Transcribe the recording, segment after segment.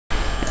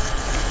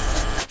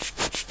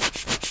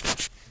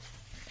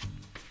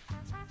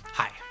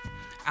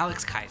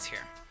Alex Keyes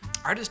here,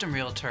 artist and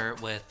realtor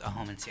with a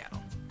home in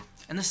Seattle,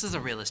 and this is a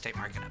real estate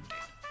market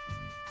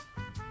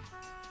update.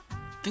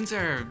 Things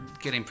are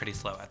getting pretty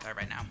slow out there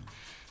right now.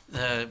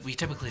 We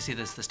typically see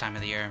this time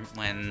of the year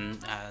when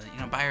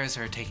buyers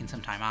are taking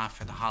some time off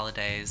for the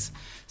holidays,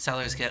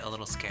 sellers get a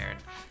little scared.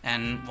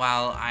 And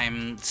while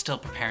I'm still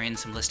preparing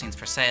some listings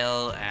for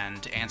sale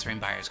and answering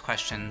buyers'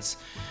 questions,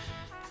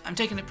 I'm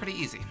taking it pretty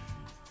easy.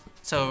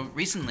 So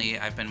recently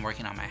I've been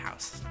working on my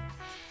house.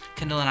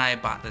 Kendall and I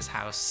bought this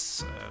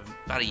house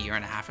about 1.5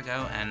 years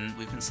ago, and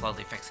we've been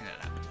slowly fixing it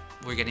up.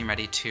 We're getting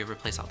ready to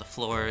replace all the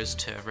floors,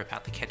 to rip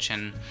out the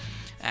kitchen,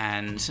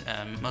 and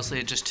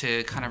mostly just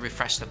to kind of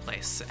refresh the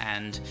place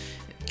and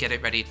get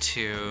it ready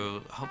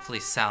to hopefully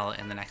sell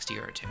in the next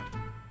year or two.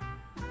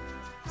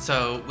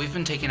 So we've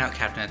been taking out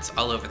cabinets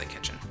all over the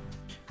kitchen.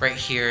 Right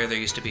here there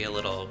used to be a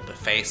little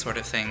buffet sort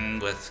of thing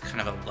with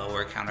kind of a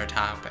lower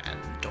countertop and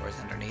doors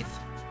underneath.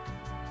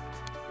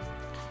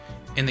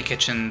 In the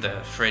kitchen, the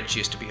fridge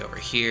used to be over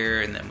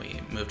here, and then we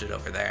moved it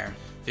over there.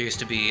 There used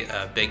to be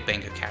a big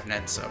bank of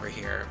cabinets over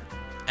here,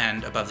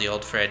 and above the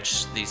old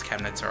fridge, these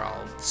cabinets are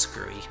all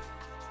screwy.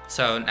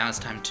 So now it's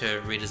time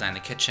to redesign the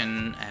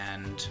kitchen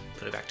and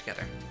put it back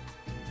together.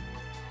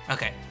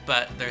 Okay,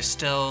 but there's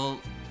still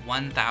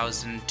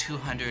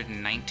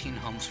 1,219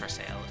 homes for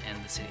sale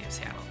in the city of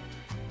Seattle.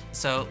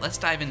 So let's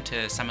dive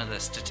into some of the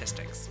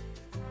statistics.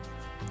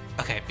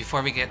 Okay,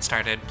 before we get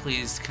started,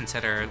 please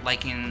consider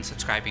liking,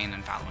 subscribing,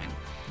 and following.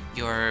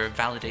 Your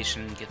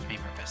validation gives me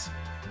purpose.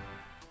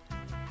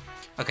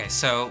 Okay,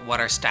 so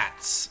what are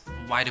stats?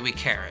 Why do we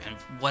care? And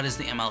what is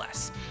the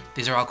MLS?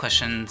 These are all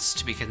questions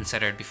to be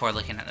considered before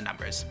looking at the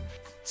numbers.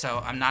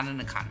 So I'm not an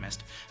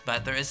economist,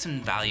 but there is some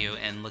value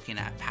in looking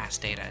at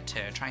past data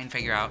to try and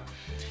figure out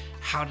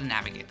how to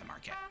navigate the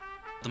market.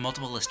 The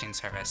Multiple Listing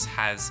Service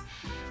has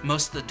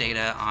most of the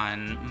data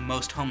on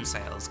most home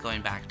sales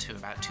going back to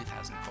about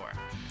 2004.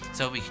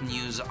 So we can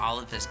use all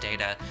of this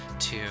data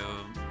to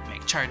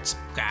make charts,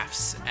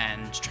 graphs,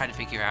 and try to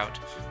figure out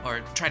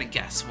or try to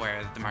guess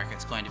where the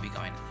market's going to be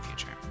going in the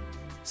future.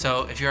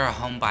 So if you're a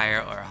home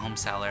buyer or a home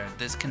seller,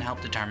 this can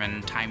help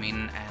determine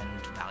timing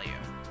and value.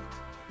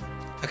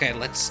 Okay,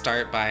 let's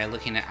start by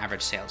looking at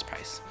average sales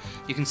price.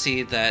 You can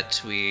see that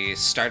we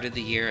started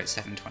the year at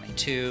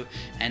 $722,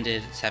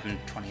 ended at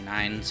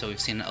 $729, so we've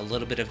seen a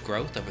little bit of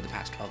growth over the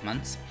past 12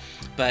 months.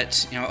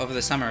 But over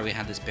the summer we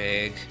had this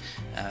big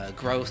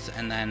growth,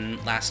 and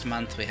then last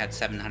month we had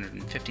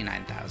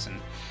 $759,000.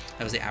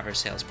 That was the average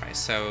sales price,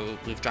 so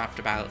we've dropped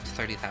about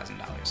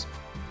 $30,000.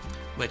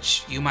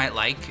 Which you might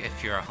like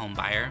if you're a home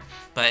buyer,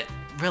 but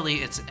really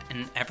it's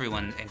in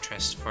everyone's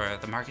interest for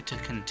the market to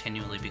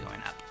continually be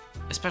going up.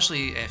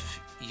 Especially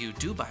if you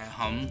do buy a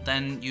home,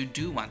 then you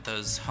do want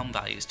those home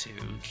values to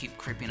keep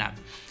creeping up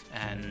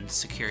and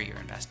secure your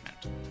investment.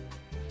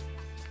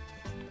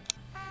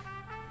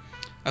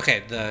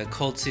 Okay, the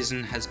cold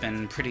season has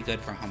been pretty good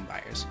for home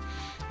buyers.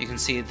 You can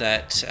see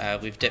that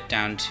we've dipped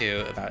down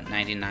to about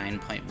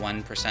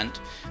 99.1%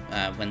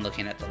 when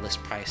looking at the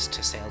list price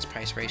to sales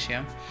price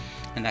ratio,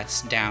 and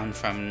that's down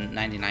from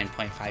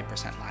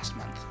 99.5% last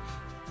month.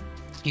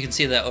 You can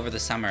see that over the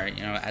summer,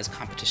 as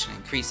competition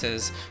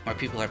increases, more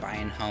people are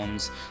buying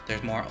homes,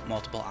 there's more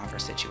multiple offer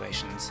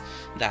situations,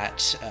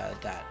 that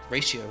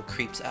ratio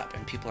creeps up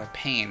and people are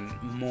paying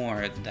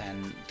more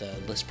than the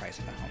list price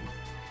of a home.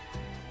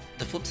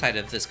 The flip side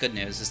of this good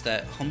news is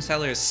that home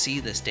sellers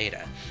see this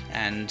data,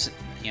 and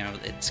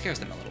it scares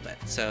them a little bit.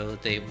 So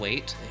they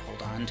wait, they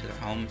hold on to their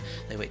home,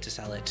 they wait to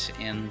sell it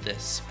in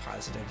this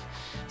positive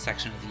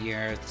section of the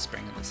year, the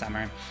spring and the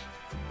summer.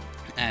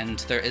 And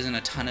there isn't a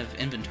ton of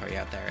inventory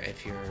out there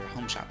if you're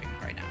home shopping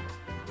right now.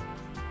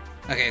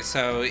 Okay,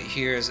 so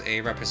here's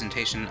a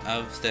representation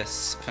of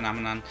this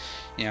phenomenon.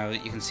 You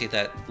can see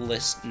that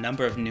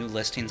number of new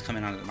listings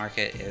coming onto the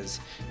market is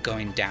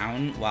going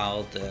down,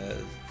 while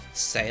the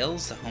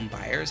sales, the home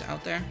buyers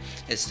out there,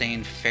 is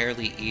staying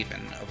fairly even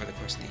over the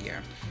course of the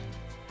year.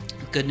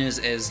 Good news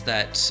is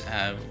that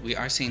we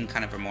are seeing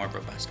kind of a more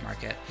robust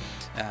market.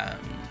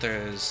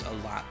 There's a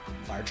lot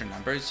larger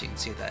numbers. You can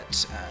see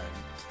that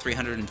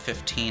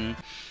 315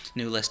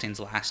 new listings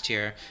last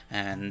year,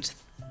 and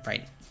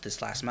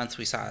this last month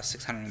we saw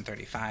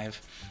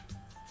 635.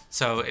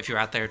 So if you're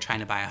out there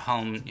trying to buy a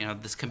home,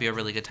 this could be a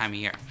really good time of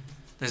year.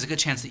 There's a good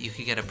chance that you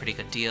could get a pretty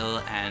good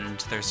deal, and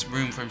there's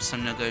room for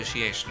some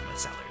negotiation with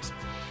sellers.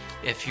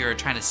 If you're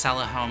trying to sell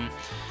a home,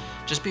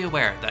 just be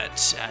aware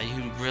that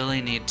you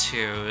really need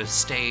to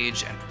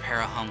stage and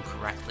prepare a home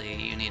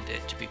correctly. You need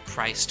it to be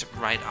priced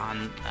right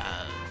on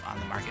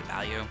the market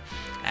value,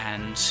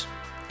 and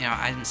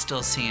I'm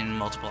still seeing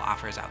multiple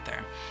offers out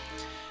there.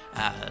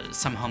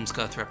 Some homes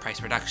go through a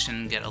price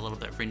reduction, get a little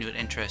bit of renewed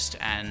interest,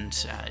 and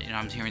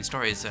I'm hearing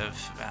stories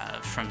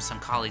from some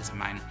colleagues of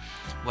mine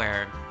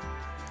where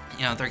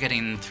they're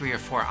getting 3 or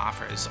 4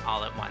 offers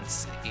all at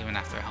once, even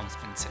after their home's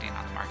been sitting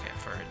on the market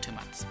for 2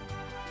 months.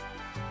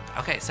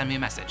 Okay, send me a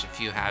message if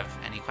you have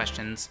any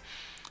questions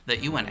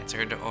that you want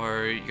answered,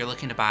 or you're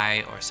looking to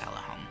buy or sell a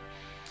home.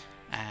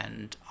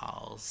 And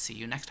I'll see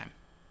you next time.